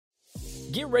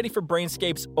Get ready for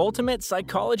Brainscape's ultimate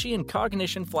psychology and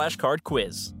cognition flashcard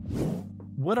quiz.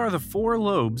 What are the 4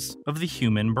 lobes of the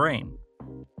human brain?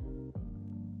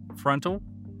 Frontal,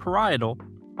 parietal,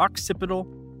 occipital,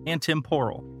 and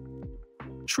temporal.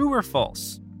 True or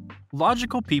false?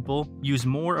 Logical people use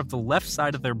more of the left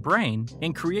side of their brain,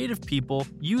 and creative people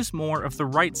use more of the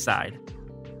right side.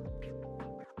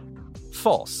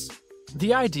 False.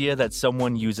 The idea that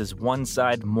someone uses one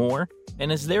side more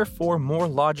and is therefore more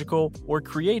logical or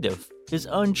creative is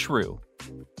untrue.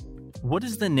 What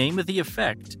is the name of the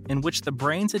effect in which the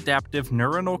brain's adaptive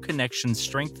neuronal connections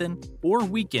strengthen or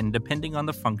weaken depending on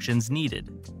the functions needed?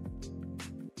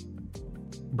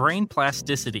 Brain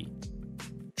plasticity.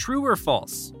 True or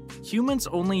false? Humans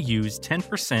only use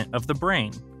 10% of the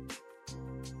brain.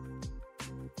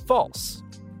 False.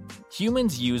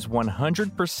 Humans use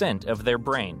 100% of their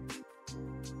brain.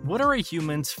 What are a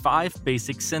human's 5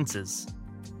 basic senses?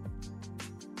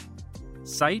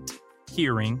 Sight,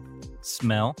 hearing,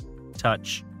 smell,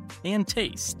 touch, and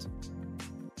taste.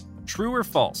 True or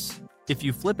false? If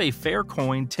you flip a fair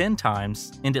coin 10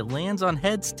 times and it lands on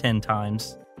heads 10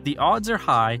 times, the odds are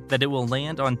high that it will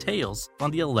land on tails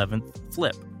on the 11th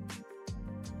flip.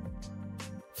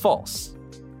 False.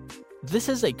 This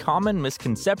is a common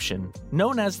misconception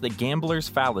known as the gambler's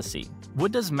fallacy.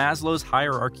 What does Maslow's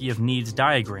hierarchy of needs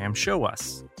diagram show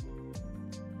us?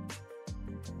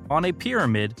 On a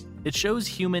pyramid, it shows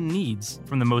human needs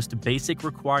from the most basic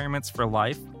requirements for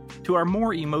life to our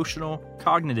more emotional,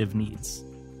 cognitive needs.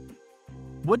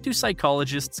 What do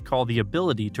psychologists call the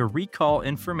ability to recall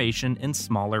information in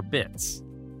smaller bits?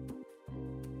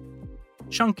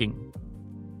 Chunking.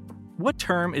 What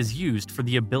term is used for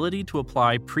the ability to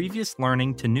apply previous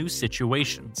learning to new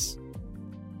situations?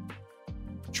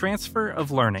 Transfer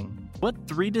of learning. What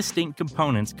 3 distinct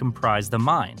components comprise the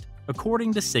mind,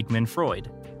 according to Sigmund Freud?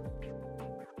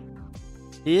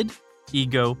 Id,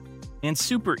 ego, and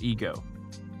superego.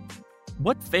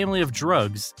 What family of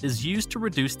drugs is used to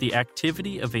reduce the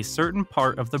activity of a certain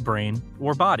part of the brain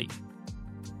or body?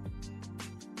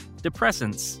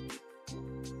 Depressants.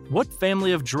 What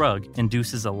family of drug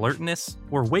induces alertness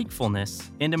or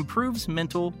wakefulness and improves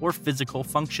mental or physical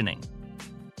functioning?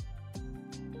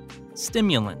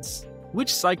 Stimulants.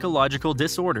 Which psychological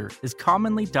disorder is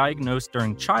commonly diagnosed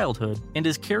during childhood and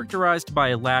is characterized by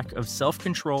a lack of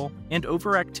self-control and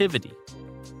overactivity?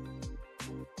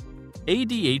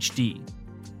 ADHD.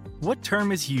 What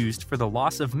term is used for the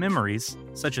loss of memories,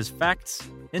 such as facts,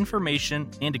 information,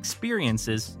 and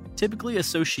experiences typically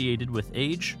associated with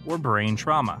age or brain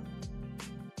trauma?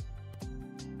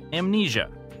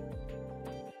 Amnesia.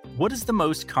 What is the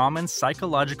most common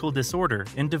psychological disorder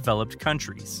in developed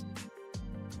countries?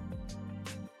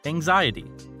 Anxiety.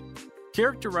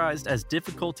 Characterized as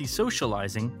difficulty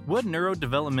socializing, what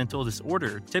neurodevelopmental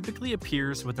disorder typically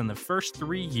appears within the first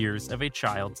 3 years of a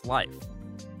child's life?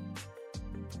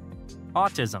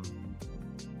 Autism.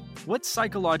 What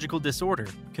psychological disorder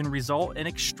can result in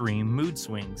extreme mood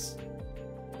swings?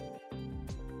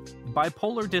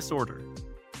 Bipolar disorder.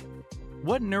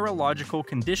 What neurological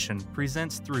condition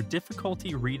presents through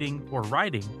difficulty reading or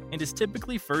writing and is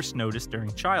typically first noticed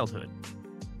during childhood?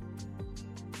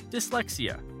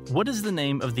 Dyslexia. What is the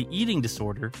name of the eating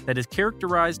disorder that is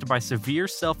characterized by severe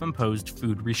self-imposed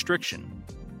food restriction?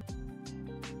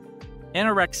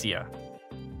 Anorexia.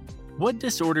 What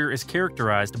disorder is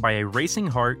characterized by a racing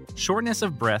heart, shortness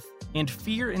of breath, and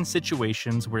fear in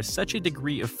situations where such a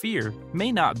degree of fear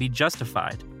may not be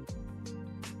justified?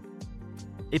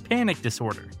 A panic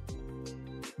disorder.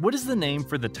 What is the name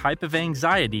for the type of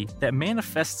anxiety that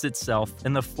manifests itself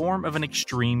in the form of an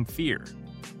extreme fear?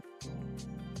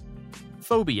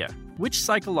 Phobia. Which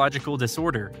psychological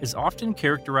disorder is often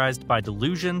characterized by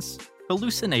delusions,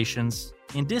 hallucinations,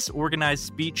 and disorganized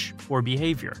speech or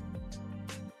behavior?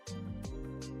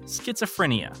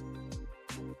 Schizophrenia.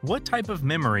 What type of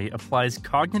memory applies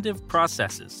cognitive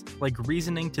processes like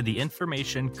reasoning to the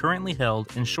information currently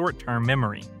held in short-term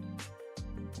memory?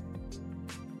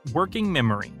 Working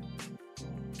memory.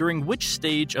 During which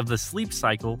stage of the sleep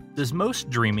cycle does most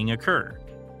dreaming occur?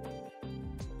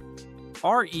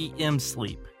 REM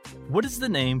sleep. What is the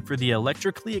name for the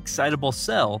electrically excitable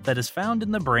cell that is found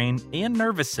in the brain and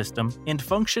nervous system and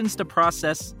functions to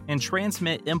process and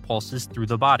transmit impulses through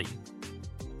the body?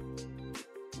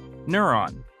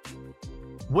 Neuron.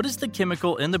 What is the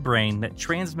chemical in the brain that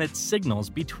transmits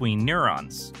signals between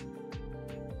neurons?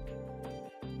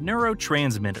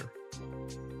 Neurotransmitter.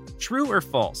 True or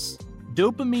false?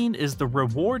 Dopamine is the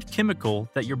reward chemical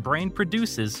that your brain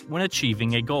produces when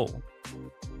achieving a goal.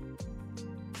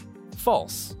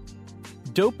 False.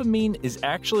 Dopamine is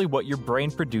actually what your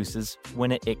brain produces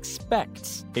when it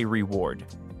expects a reward.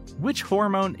 Which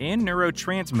hormone and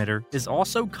neurotransmitter is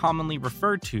also commonly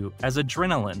referred to as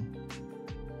adrenaline?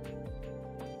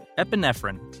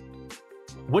 Epinephrine.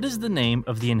 What is the name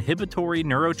of the inhibitory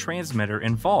neurotransmitter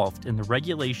involved in the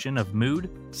regulation of mood,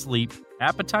 sleep,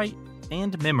 appetite,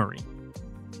 and memory?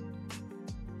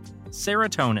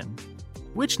 Serotonin.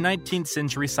 Which 19th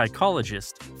century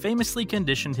psychologist famously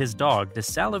conditioned his dog to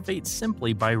salivate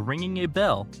simply by ringing a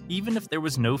bell, even if there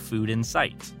was no food in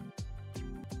sight?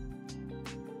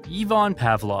 Ivan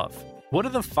Pavlov. What are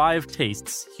the 5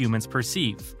 tastes humans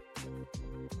perceive?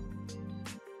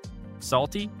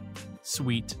 Salty,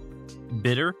 sweet,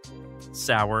 bitter,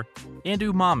 sour, and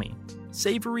umami,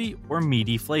 savory or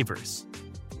meaty flavors.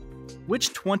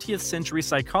 Which 20th century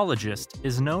psychologist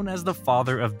is known as the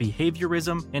father of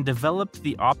behaviorism and developed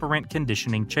the operant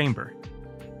conditioning chamber?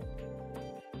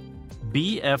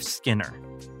 B.F. Skinner.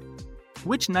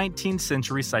 Which 19th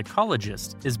century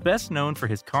psychologist is best known for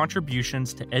his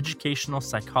contributions to educational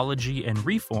psychology and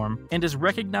reform and is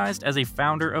recognized as a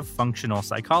founder of functional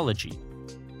psychology?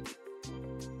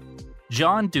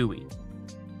 John Dewey.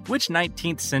 Which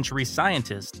 19th century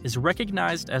scientist is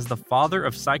recognized as the father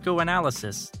of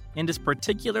psychoanalysis and is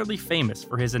particularly famous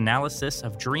for his analysis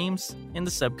of dreams and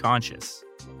the subconscious?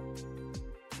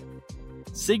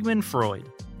 Sigmund Freud.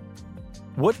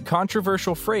 What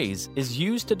controversial phrase is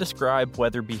used to describe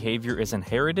whether behavior is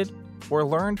inherited or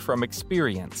learned from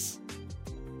experience?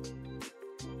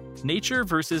 Nature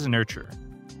versus nurture.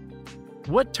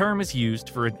 What term is used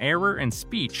for an error in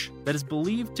speech that is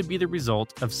believed to be the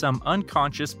result of some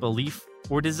unconscious belief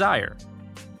or desire?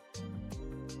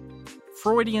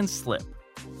 Freudian slip.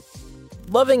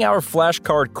 Loving our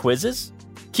flashcard quizzes?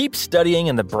 Keep studying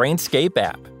in the Brainscape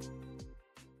app.